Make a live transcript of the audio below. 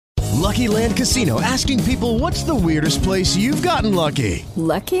Lucky Land Casino, asking people, what's the weirdest place you've gotten lucky?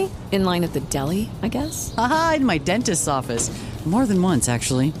 Lucky? In line at the deli, I guess? Aha, in my dentist's office. More than once,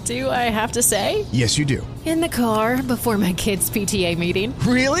 actually. Do I have to say? Yes, you do. In the car before my kids' PTA meeting.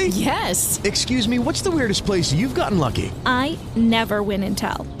 Really? Yes. Excuse me, what's the weirdest place you've gotten lucky? I never win and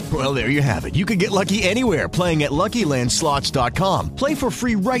tell. Well, there you have it. You can get lucky anywhere, playing at LuckyLandSlots.com. Play for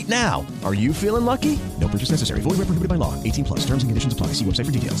free right now. Are you feeling lucky? No purchase necessary. Void where prohibited by law. 18 plus. Terms and conditions apply. See website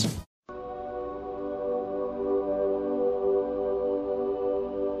for details.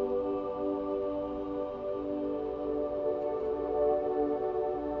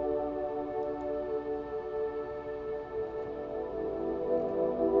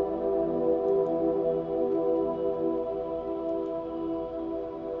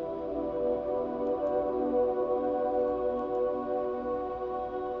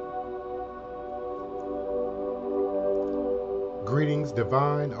 Greetings,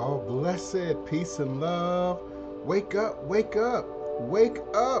 divine, all blessed, peace and love. Wake up, wake up, wake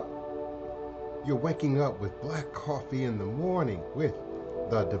up. You're waking up with black coffee in the morning with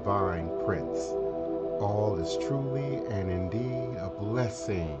the Divine Prince. All is truly and indeed a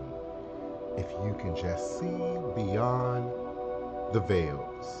blessing if you can just see beyond the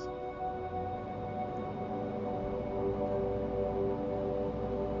veils.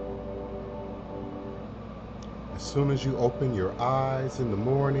 As soon as you open your eyes in the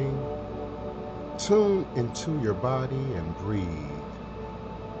morning, tune into your body and breathe.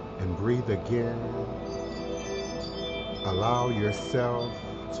 And breathe again. Allow yourself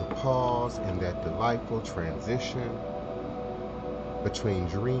to pause in that delightful transition between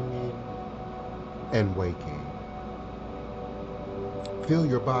dreaming and waking. Feel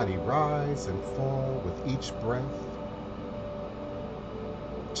your body rise and fall with each breath.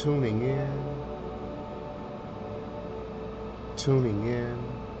 Tuning in. Tuning in,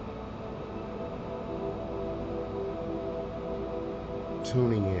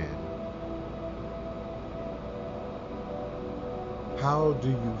 tuning in. How do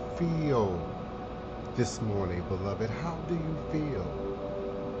you feel this morning, beloved? How do you feel?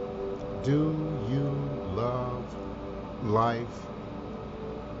 Do you love life?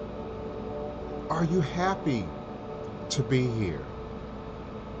 Are you happy to be here?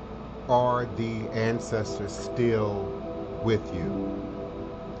 Are the ancestors still with you?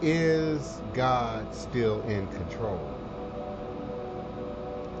 Is God still in control?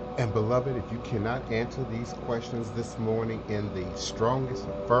 And beloved, if you cannot answer these questions this morning in the strongest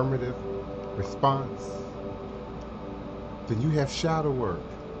affirmative response, then you have shadow work.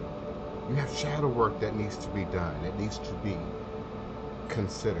 You have shadow work that needs to be done, that needs to be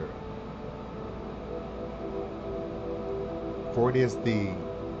considered. For it is the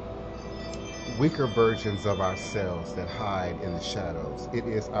weaker versions of ourselves that hide in the shadows. It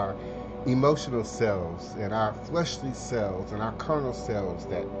is our emotional selves and our fleshly selves and our carnal selves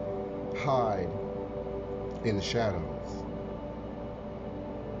that hide in the shadows.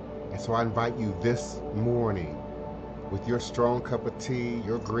 And so I invite you this morning with your strong cup of tea,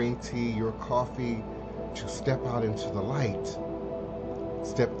 your green tea, your coffee, to step out into the light.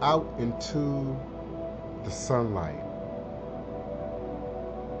 Step out into the sunlight.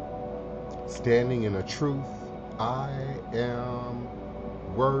 Standing in a truth, I am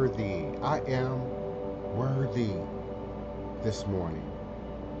worthy. I am worthy this morning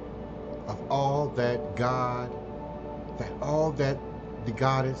of all that God, that all that the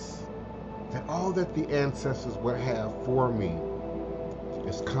goddess, that all that the ancestors would have for me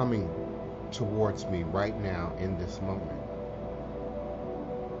is coming towards me right now in this moment.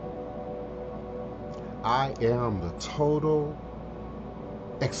 I am the total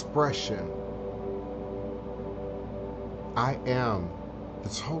expression. I am the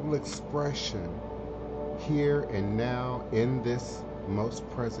total expression here and now in this most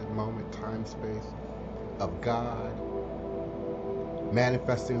present moment, time, space of God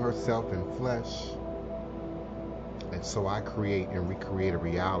manifesting herself in flesh. And so I create and recreate a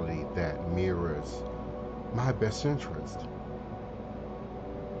reality that mirrors my best interest.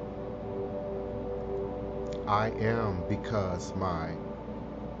 I am because my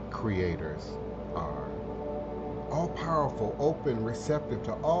creators are all-powerful, open, receptive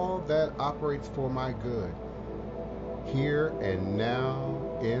to all that operates for my good, here and now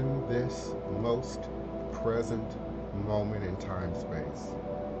in this most present moment in time space.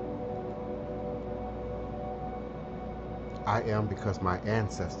 I am because my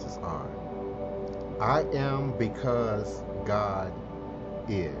ancestors are. I am because God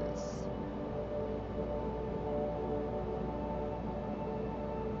is.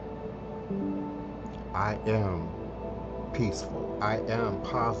 I am peaceful. I am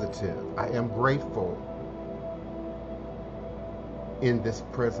positive. I am grateful in this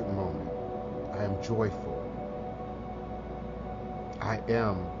present moment. I am joyful. I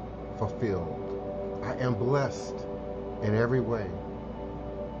am fulfilled. I am blessed in every way.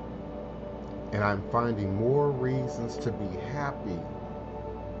 And I'm finding more reasons to be happy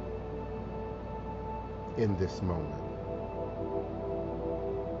in this moment.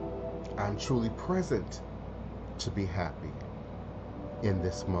 I'm truly present to be happy in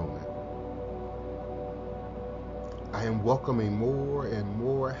this moment. I am welcoming more and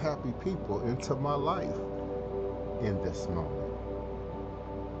more happy people into my life in this moment.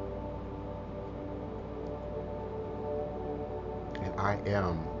 And I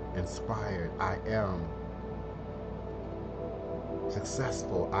am inspired. I am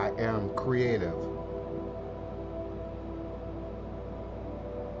successful. I am creative.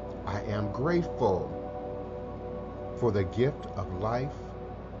 I am grateful for the gift of life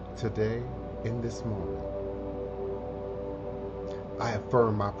today in this moment. I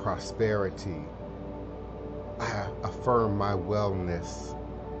affirm my prosperity. I affirm my wellness.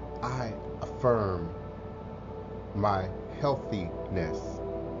 I affirm my healthiness.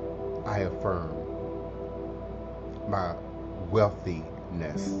 I affirm my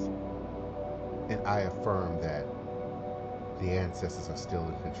wealthiness. And I affirm that the ancestors are still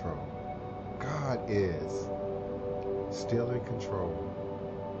in control. God is still in control.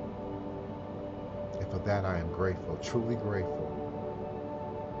 And for that I am grateful, truly grateful.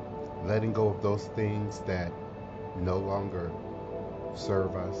 Letting go of those things that no longer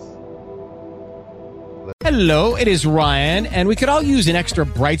serve us. Hello, it is Ryan, and we could all use an extra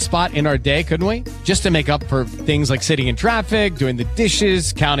bright spot in our day, couldn't we? Just to make up for things like sitting in traffic, doing the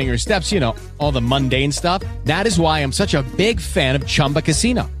dishes, counting your steps, all the mundane stuff. That is why I'm such a big fan of Chumba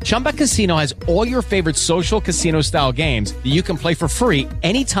Casino. Chumba Casino has all your favorite social casino-style games that you can play for free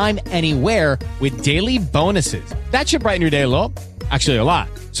anytime, anywhere with daily bonuses. That should brighten your day a little. Actually, a lot.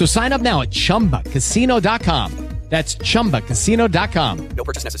 So sign up now at ChumbaCasino.com. That's ChumbaCasino.com. No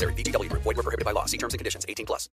purchase necessary. VGW Group. Void where prohibited by law. See terms and conditions. 18+.